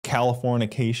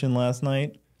Californication last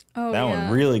night. Oh, that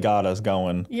one really got us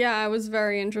going. Yeah, I was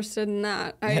very interested in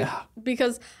that.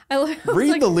 Because read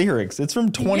like, the lyrics. It's from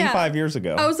 25 years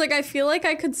ago. I was like, I feel like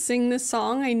I could sing this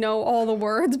song. I know all the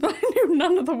words, but I knew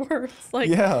none of the words. Like,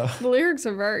 the lyrics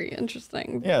are very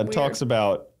interesting. Yeah, it talks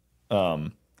about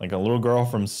like a little girl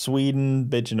from Sweden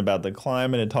bitching about the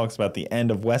climate. It talks about the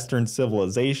end of Western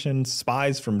civilization,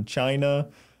 spies from China,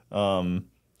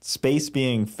 space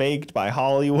being faked by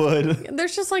Hollywood.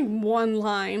 There's just like one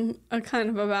line kind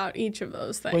of about each of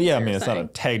those things. Well, yeah, I mean, it's not a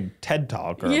TED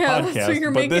Talk or a podcast, so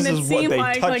you're but making this is what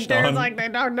they touched on. Like they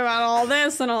talked about all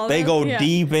this and all they this. They go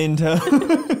deep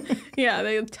into... Yeah,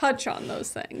 they touch on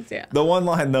those things, yeah. The one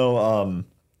line, though,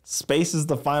 space is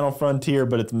the final frontier,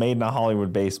 but it's made in a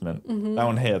Hollywood basement. That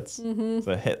one hits. It's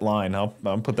a hit line. I'll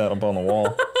put that up on the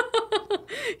wall.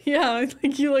 Yeah, I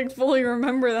think you like fully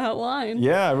remember that line.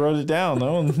 Yeah, I wrote it down.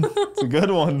 That one, it's a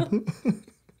good one.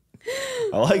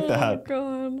 I like that.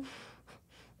 Oh God.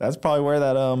 That's probably where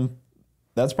that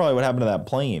that's probably what happened to that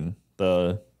plane,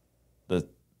 the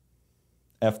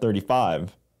F-35.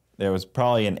 There was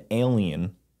probably an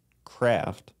alien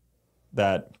craft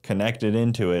that connected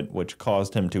into it, which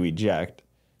caused him to eject.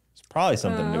 It's probably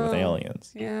something to do with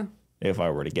aliens. Yeah. If I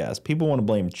were to guess. People want to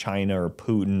blame China or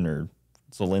Putin or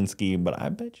Zelensky, but I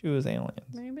bet you it was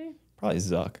aliens. Maybe. Probably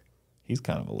Zuck. He's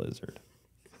kind of a lizard.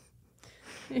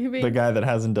 Maybe. The guy that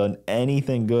hasn't done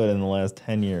anything good in the last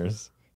 10 years.